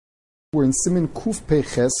We're in Siman Kuf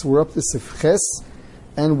Peches. We're up to Seif Ches,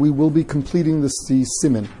 and we will be completing the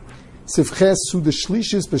Siman. Seif Ches Suda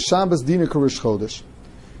Shlishis B'Shabbos Dina Karish Chodesh.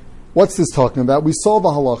 What's this talking about? We saw the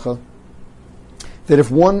halacha that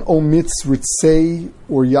if one omits Ritzei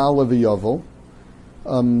or Yala v'Yavo,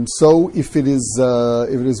 so if it is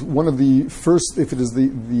one of the first, if it is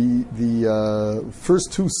the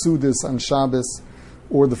first two Sudas on Shabbos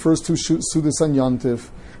or the first two Sudas on Yontif,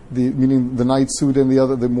 meaning the night Suda and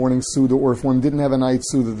the morning Suda, or if one didn't have a night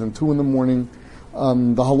Suda, then 2 in the morning. The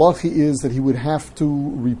halachi is that he would have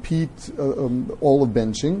to repeat all of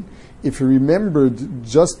benching. If he remembered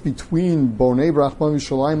just between Bonei Brachman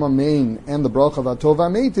Yishalayim Amein and the Bracha of Atov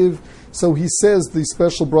HaMeitiv, so he says the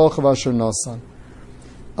special Bracha of Asher Nasan.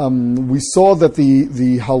 We saw that the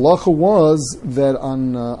halacha was that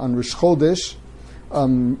on Rish Chodesh,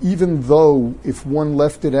 even though if one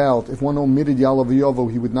left it out, if one omitted Yala v'Yovo,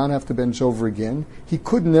 he would not have to bench over again. He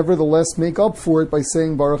could nevertheless make up for it by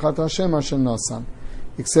saying Baruch Ata Hashem Asher Nasan.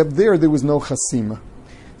 Except there was no chasima.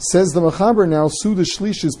 Says the Mechaber now, Suda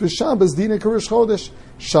Shlishis b'Shabbos Dina Karish Chodesh.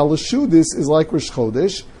 Shalosh Shudis is like Rish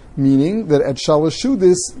Chodesh, meaning that at Shalosh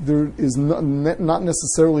Shudis there is not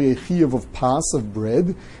necessarily a chiyuv of pas, of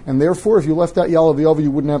bread, and therefore if you left out Yala v'Yovo,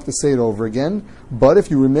 you wouldn't have to say it over again. But if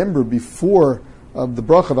you remember before of the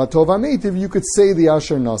bracha of Atov HaMeitiv, you could say the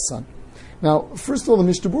Asher Nasan. Now, first of all, the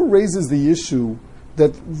Mishnah raises the issue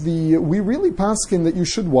that we really paskin that you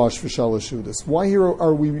should wash for Shalosh Shudis. Why here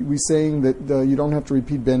are we saying that you don't have to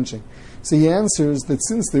repeat benching? So he answers that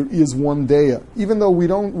since there is one day, even though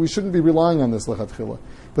we shouldn't be relying on this lechatchila,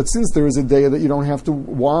 but since there is a day that you don't have to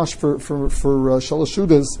wash for Shalosh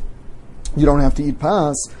Shudis, you don't have to eat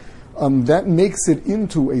pas. That makes it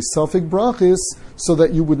into a suffix brachis, so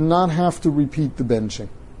that you would not have to repeat the benching.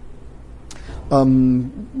 The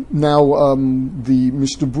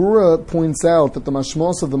Mishnah Berurah points out that the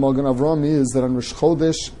mashmos of the Magen Avram is that on Rosh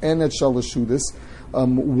Chodesh and at Shalosh Shudis,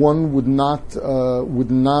 one would not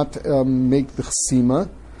make the chesima,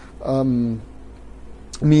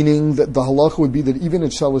 meaning that the halacha would be that even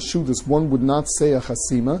at Shalosh Shudis, one would not say a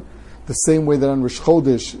chesima. The same way that on Rosh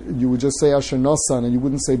Chodesh you would just say Asher Nasan and you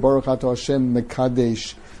wouldn't say Baruch Ata Hashem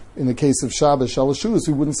Mekadesh. In the case of Shabbos, Shalosh Shudis,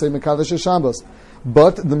 we wouldn't say Mekadesh Shabbos.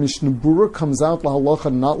 But the Mishnah Berurah comes out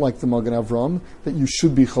lahalacha not like the Magen Avram, that you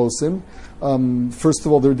should be chosim. First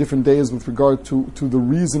of all, there are different days with regard to the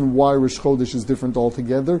reason why Rosh Chodesh is different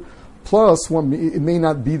altogether. Plus, it may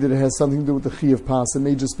not be that it has something to do with the Chi of Pas. It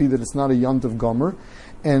may just be that it's not a Yont of Gomer.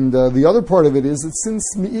 And the other part of it is that since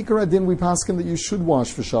Mi'ikar Adin we paskin that you should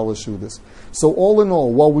wash for Shalosh Shudis. So all in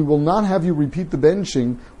all, while we will not have you repeat the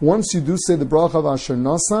benching, once you do say the bracha of Asher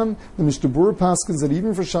Nasan, the Mishnah Berurah paskins that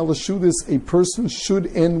even for Shalosh Shudis, a person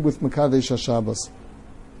should end with Mekadesh HaShabbos.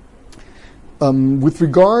 With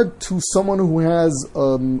regard to someone who has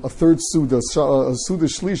a third Suda, a Suda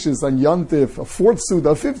Shlishis on Yantif, a fourth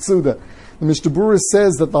Suda, a fifth Suda, the Mishnah Berurah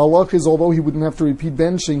says that the halach is, although he wouldn't have to repeat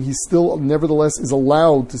benching, he still nevertheless is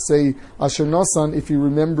allowed to say Asher Nasan if he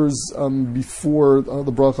remembers before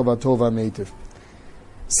the bracha of Atov HaMeitiv.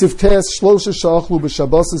 Siftes shlosha shachlu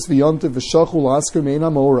b'shabbasis v'yantiv v'shachlu l'asker mein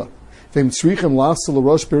hamora v'im tzrichim lachsel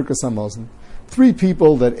l'rosh birkas hamazon. 3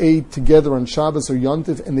 people that ate together on Shabbos or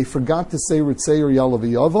Yontif and they forgot to say Ritzei or Yala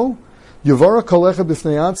v'Yavo, Yavara kolecha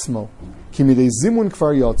b'fnei atzmo ki midei zimun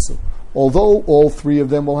kvar yotzu. Although all 3 of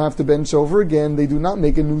them will have to bench over again, they do not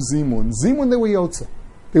make a new zimun. Zimun, they were yotze.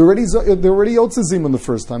 They already yotze zimun the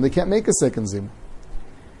first time. They can't make a second zimun.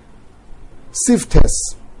 Sif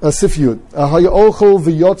yud. Haya'ochel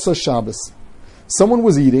v'yotza Shabbos. Someone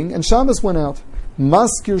was eating and Shabbos went out.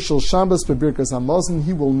 Maskir shel Shabbos bebirkas hamazon.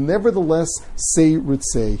 He will nevertheless say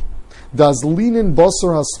Ritzei. Das linen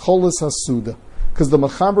basar hascholas hasuda. Because the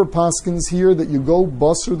Mechaber paskins here that you go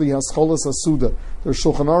basar the hascholas hasuda. There are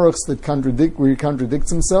Shulchan Aruchs that contradict where he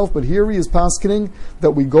contradicts himself, but here he is paskining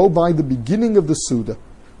that we go by the beginning of the Suda.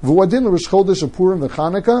 V'uadin l'Rosh Chodesh Purim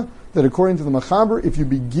v'Chanukah, that according to the Mechaber, if you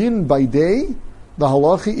begin by day, the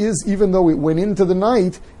halachi is, even though it went into the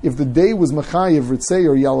night, if the day was Mechayev Ritzei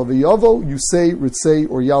or Yala v'Yavo, you say Ritzei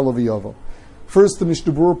or Yala v'Yavo. First, the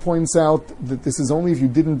Mishnah Berurah points out that this is only if you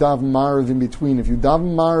didn't daven Marav in between. If you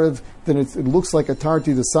daven Marav, then it looks like a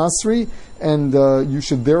Tarti de Sasri, and you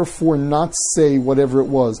should therefore not say whatever it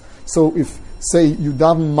was. So if, say, you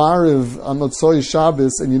daven Marav on Motzoi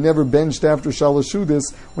Shabbos and you never benched after Shalosh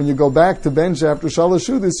Shudis, when you go back to bench after Shalosh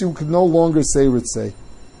Shudis, you could no longer say Ritzei.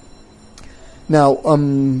 Now,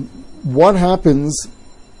 what happens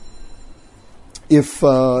if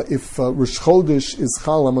Rosh Chodesh is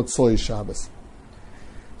Chal HaMotzoi Shabbos?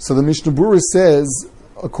 So the Mishnah Berurah says,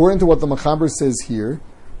 according to what the Mechaber says here,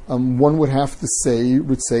 one would have to say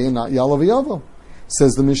Ritzei and not Yala v'Yavo.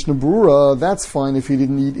 Says the Mishnah Berurah, that's fine if he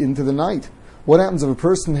didn't eat into the night. What happens if a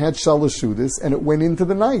person had Shalosh Seudos and it went into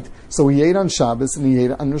the night? So he ate on Shabbos and he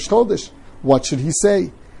ate on Rosh Chodesh. What should he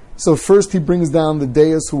say? So first he brings down the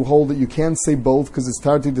Deis who hold that you can't say both because it's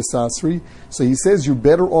Tarti Desasri. So he says you're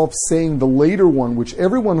better off saying the later one, which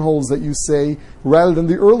everyone holds that you say, rather than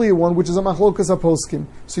the earlier one, which is a Machlokas HaPoskim.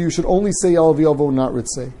 So you should only say Al V'Yovo, not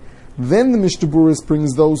Ritzei. Then the Mishnah Berurah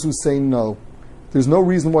brings those who say no. There's no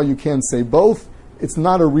reason why you can't say both. It's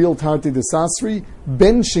not a real Tarti Desasri.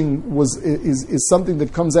 Benching is something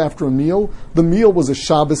that comes after a meal. The meal was a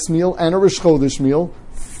Shabbos meal and a Rosh Chodesh meal,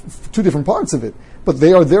 two different parts of it. But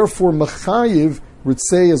they are therefore Machayiv,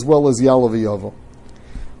 Ritzei, as well as Yalav V'Yovo.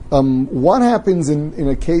 What happens in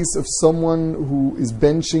a case of someone who is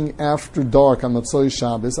benching after dark on Matzoi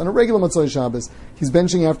Shabbos, on a regular Matzoi Shabbos, he's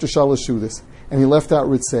benching after Shalosh Seudos, and he left out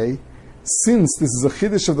Ritzei? Since this is a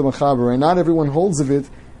Chiddush of the Machaber, and not everyone holds of it,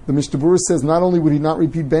 the Mishnah Berurah says not only would he not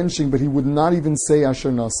repeat benching, but he would not even say Asher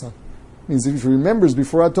Nasa. Means if he remembers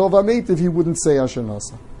before Atov HaMeitiv, he wouldn't say Asher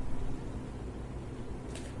Nasa.